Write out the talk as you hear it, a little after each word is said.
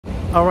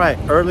Alright,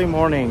 early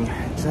morning,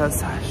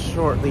 just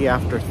shortly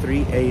after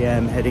 3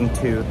 a.m. heading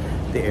to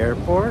the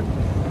airport,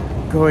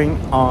 going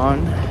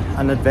on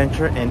an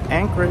adventure in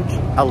Anchorage,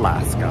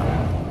 Alaska.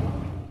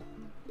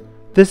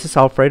 This is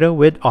Alfredo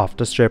with Off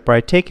the Strip, where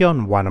I take you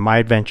on one of my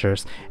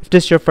adventures. If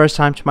this is your first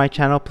time to my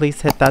channel,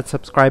 please hit that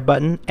subscribe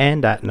button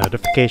and that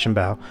notification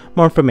bell.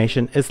 More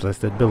information is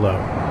listed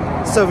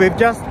below. So we've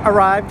just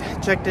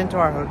arrived, checked into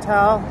our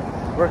hotel.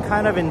 We're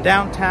kind of in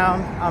downtown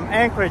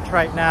Anchorage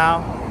right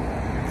now.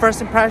 First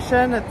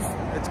impression,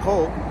 it's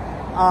cold.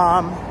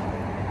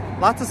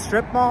 Lots of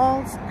strip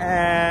malls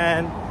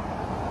and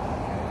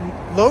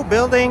low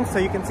buildings, so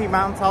you can see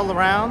mountains all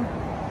around.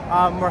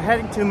 We're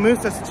heading to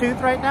Moose's Tooth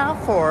right now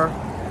for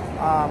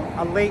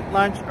a late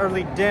lunch,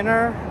 early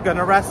dinner.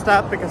 Gonna rest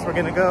up because we're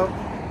gonna go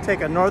take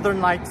a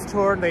Northern Lights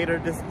tour later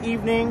this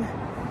evening.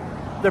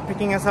 They're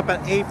picking us up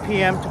at 8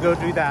 p.m. to go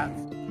do that.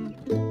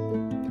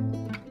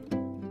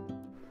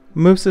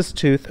 Moose's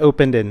Tooth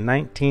opened in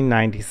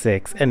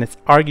 1996 and it's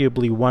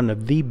arguably one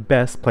of the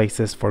best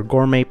places for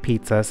gourmet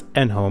pizzas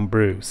and home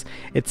brews.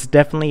 It's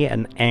definitely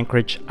an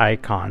Anchorage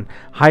icon,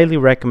 highly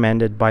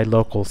recommended by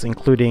locals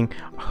including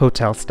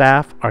hotel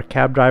staff, our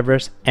cab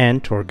drivers,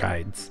 and tour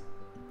guides.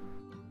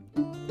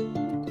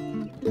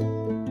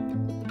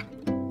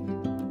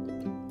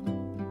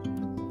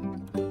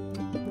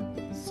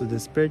 So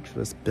this bridge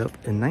was built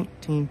in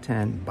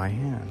 1910 by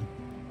hand.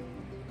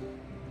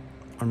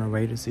 On our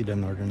way to see the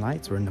Northern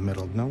Lights. We're in the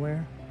middle of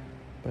nowhere,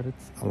 but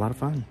it's a lot of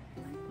fun.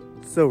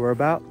 So we're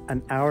about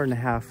an hour and a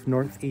half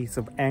northeast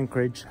of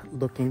Anchorage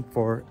looking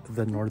for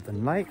the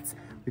Northern Lights.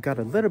 We got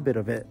a little bit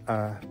of it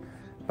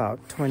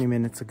about 20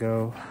 minutes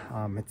ago.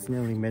 It's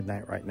nearly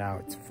midnight right now.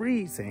 It's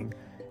freezing,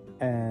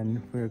 and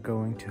we're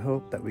going to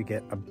hope that we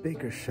get a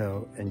bigger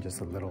show in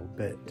just a little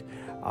bit.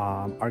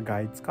 Our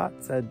guide Scott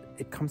said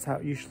it comes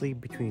out usually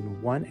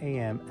between 1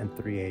 a.m. and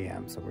 3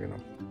 a.m. So we're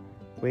gonna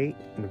wait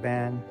in the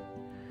van,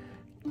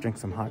 drink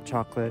some hot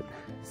chocolate,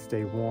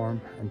 stay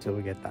warm until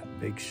we get that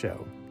big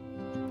show.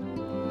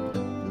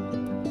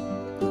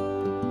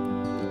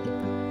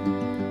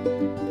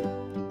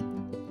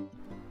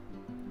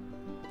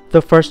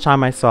 The first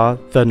time I saw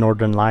the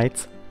Northern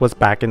Lights was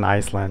back in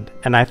Iceland,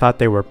 and I thought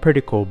they were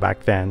pretty cool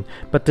back then,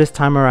 but this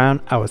time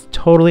around I was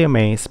totally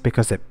amazed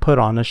because it put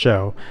on a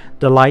show.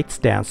 The lights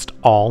danced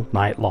all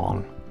night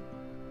long.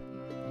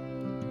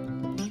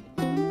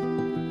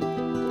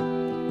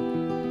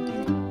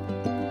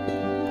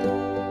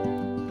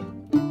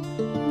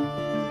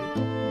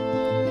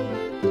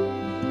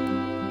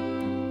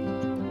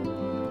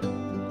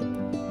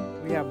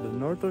 We have the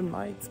Northern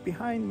Lights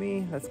behind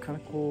me. That's kind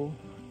of cool.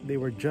 They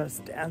were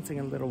just dancing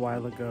a little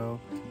while ago.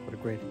 What a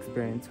great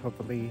experience.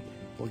 Hopefully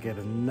we'll get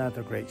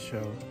another great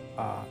show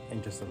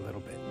in just a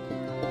little bit.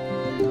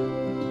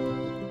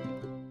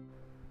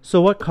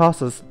 So what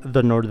causes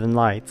the Northern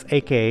Lights,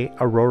 aka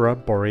Aurora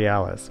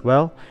Borealis?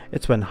 Well,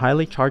 it's when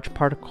highly charged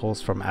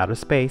particles from outer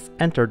space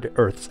enter the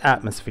Earth's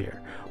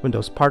atmosphere. When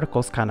those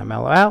particles kind of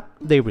mellow out,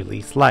 they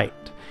release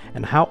light.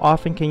 And how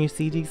often can you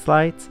see these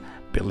lights?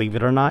 Believe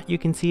it or not, you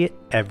can see it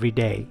every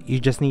day. You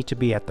just need to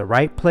be at the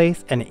right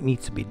place, and it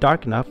needs to be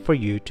dark enough for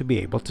you to be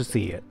able to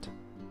see it.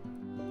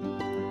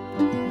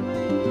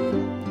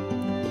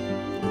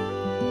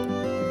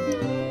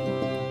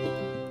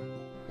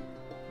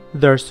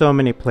 There are so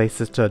many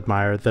places to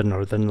admire the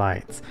Northern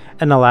Lights,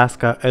 and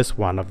Alaska is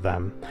one of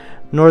them.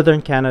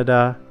 Northern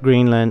Canada,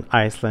 Greenland,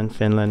 Iceland,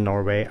 Finland,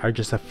 Norway are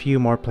just a few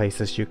more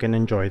places you can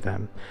enjoy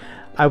them.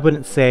 I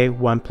wouldn't say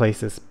one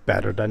place is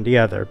better than the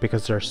other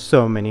because there are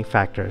so many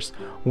factors.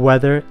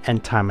 Weather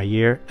and time of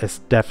year is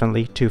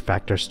definitely two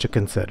factors to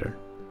consider.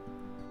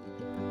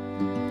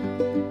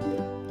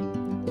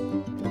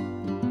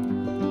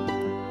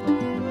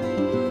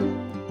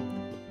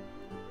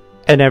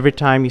 And every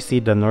time you see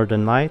the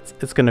Northern Lights,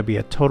 it's going to be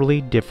a totally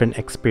different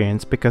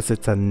experience because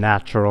it's a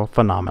natural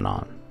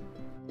phenomenon.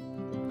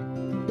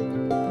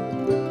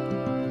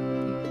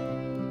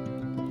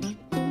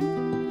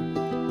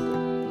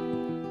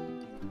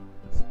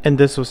 And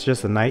this was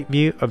just a night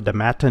view of the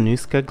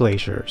Matanuska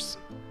glaciers.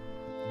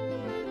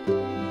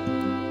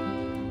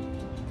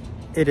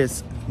 It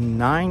is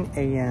 9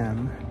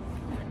 a.m.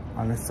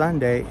 on a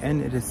Sunday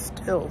and it is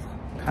still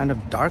kind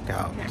of dark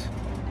out.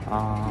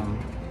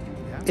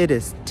 It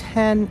is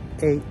 10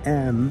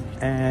 a.m.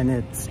 and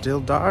it's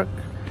still dark.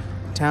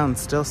 Town's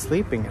still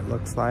sleeping, it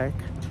looks like.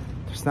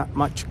 There's not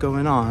much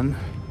going on.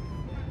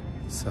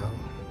 So,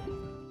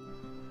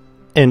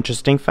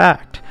 interesting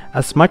fact,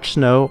 as much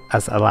snow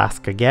as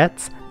Alaska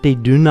gets, they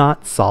do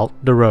not salt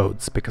the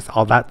roads because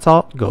all that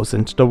salt goes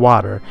into the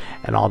water,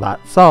 and all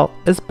that salt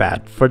is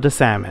bad for the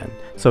salmon.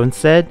 So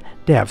instead,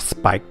 they have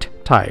spiked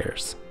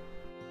tires.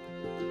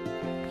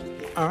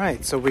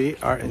 Alright, so we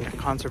are in a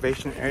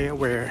conservation area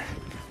where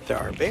there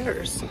are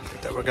bears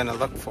that we're gonna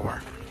look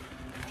for.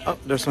 Oh,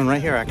 there's one right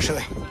here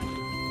actually.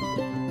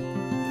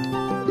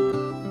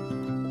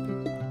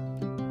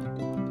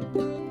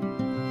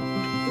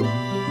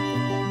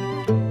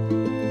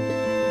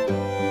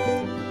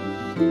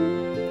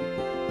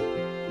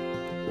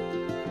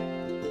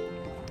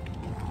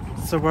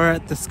 So we're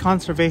at this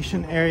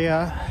conservation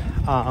area,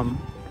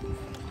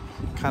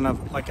 kind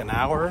of like an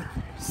hour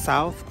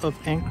south of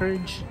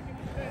Anchorage.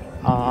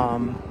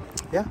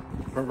 Yeah,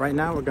 but right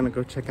now we're gonna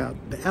go check out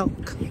the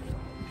elk.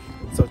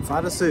 So it's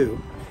not a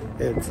zoo,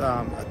 it's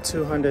a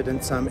 200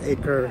 and some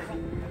acre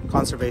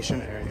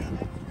conservation area.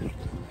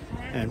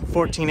 And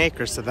 14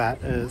 acres of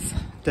that is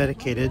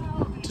dedicated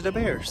to the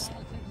bears.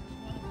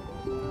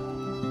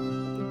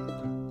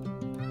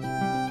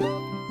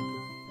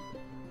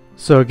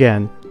 So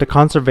again, the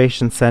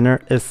Conservation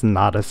Center is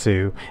not a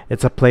zoo.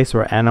 It's a place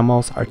where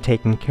animals are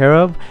taken care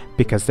of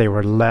because they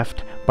were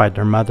left by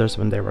their mothers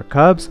when they were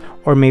cubs,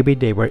 or maybe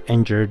they were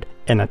injured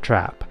in a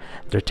trap.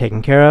 They're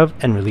taken care of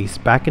and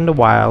released back in the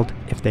wild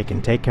if they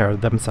can take care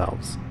of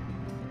themselves.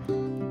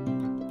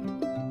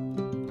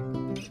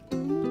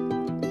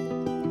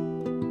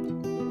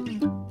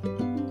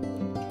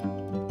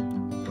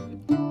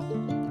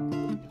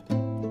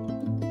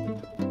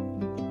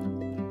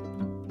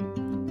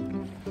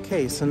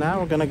 Okay, so now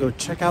we're gonna go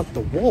check out the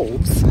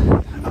wolves.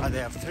 They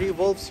have 3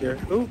 wolves here.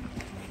 Ooh,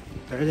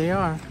 there they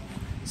are.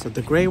 So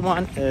the gray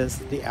one is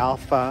the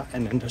alpha,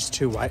 and then there's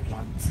 2 white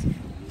ones.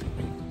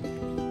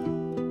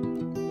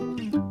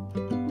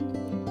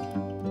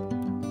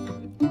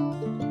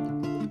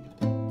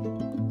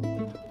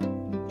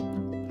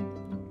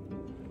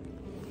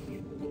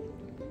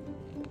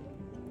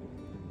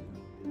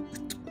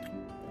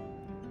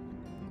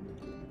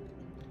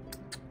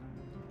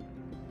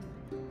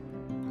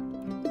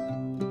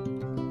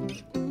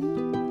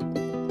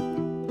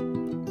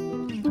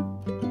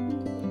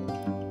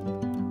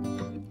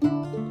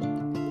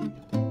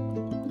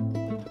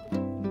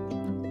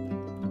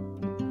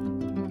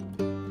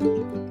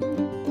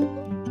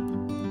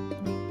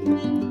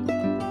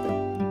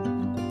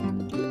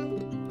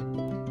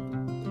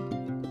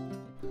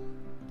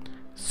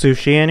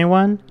 Sushi,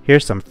 anyone?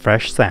 Here's some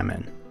fresh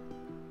salmon.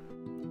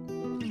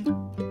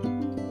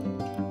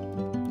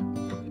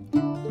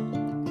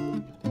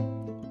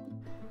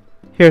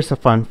 Here's a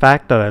fun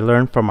fact that I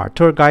learned from our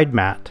tour guide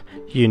Matt.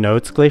 You know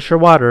it's glacier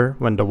water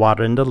when the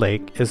water in the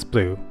lake is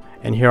blue.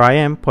 And here I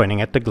am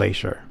pointing at the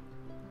glacier.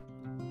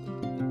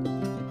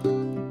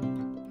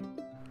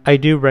 I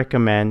do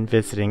recommend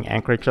visiting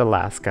Anchorage,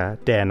 Alaska,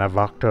 the end of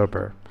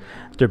October.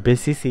 Their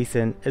busy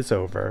season is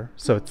over,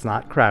 so it's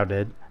not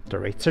crowded. The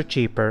rates are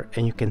cheaper,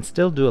 and you can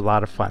still do a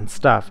lot of fun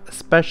stuff,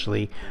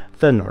 especially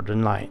the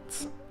Northern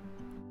Lights.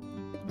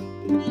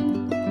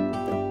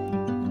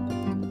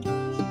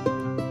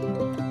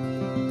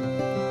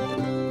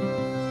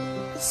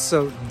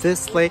 So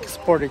this lake is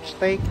Portage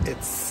Lake.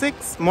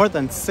 It's more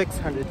than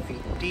 600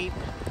 feet deep.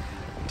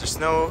 There's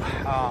no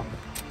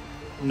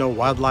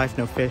wildlife,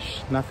 no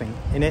fish, nothing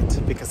in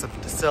it because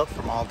of the silt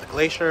from all the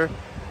glacier.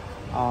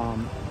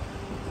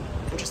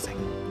 Interesting.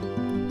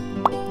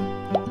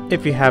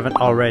 If you haven't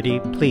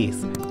already,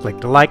 please click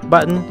the like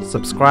button,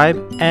 subscribe,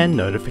 and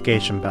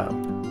notification bell.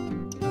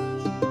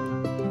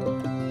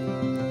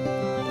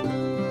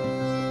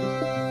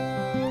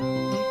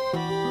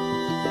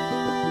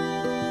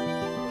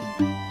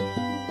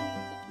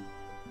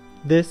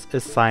 This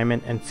is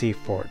Simon and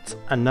Seaforts,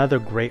 another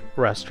great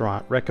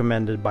restaurant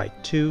recommended by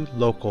 2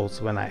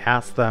 locals when I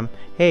asked them,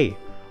 hey,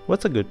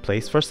 what's a good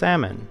place for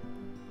salmon?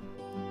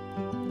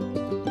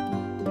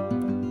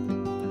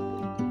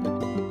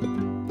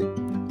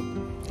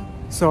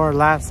 So our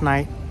last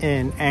night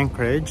in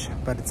Anchorage,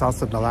 but it's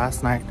also the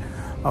last night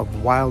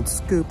of Wild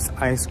Scoops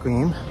ice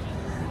cream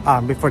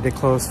before they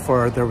close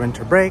for their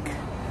winter break,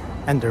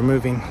 and they're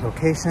moving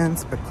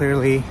locations. But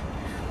clearly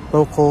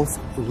locals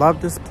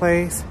love this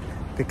place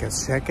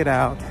because check it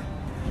out.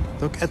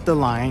 Look at the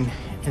line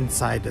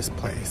inside this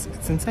place.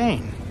 It's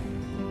insane.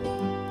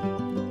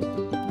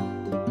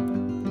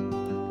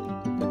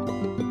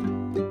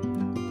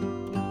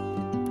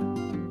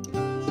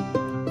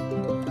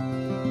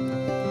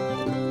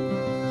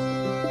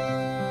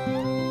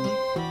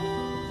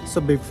 So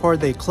before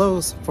they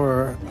close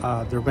for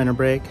their winter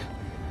break,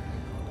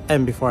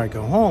 and before I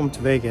go home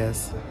to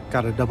Vegas,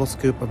 got a double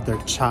scoop of their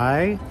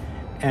chai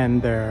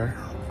and their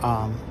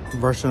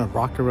version of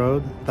Rocky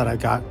Road that I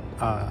got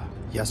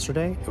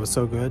yesterday. It was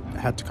so good, I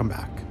had to come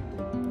back.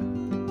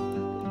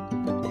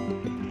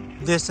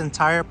 This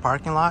entire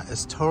parking lot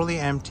is totally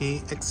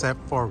empty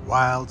except for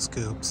Wild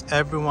Scoops.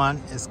 Everyone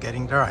is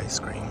getting their ice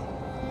cream.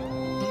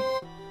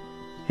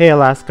 Hey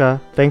Alaska,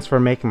 thanks for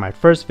making my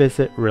first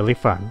visit really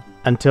fun.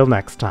 Until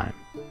next time.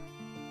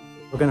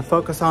 We're going to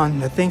focus on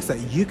the things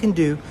that you can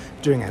do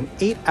during an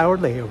 8-hour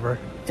layover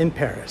in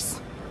Paris.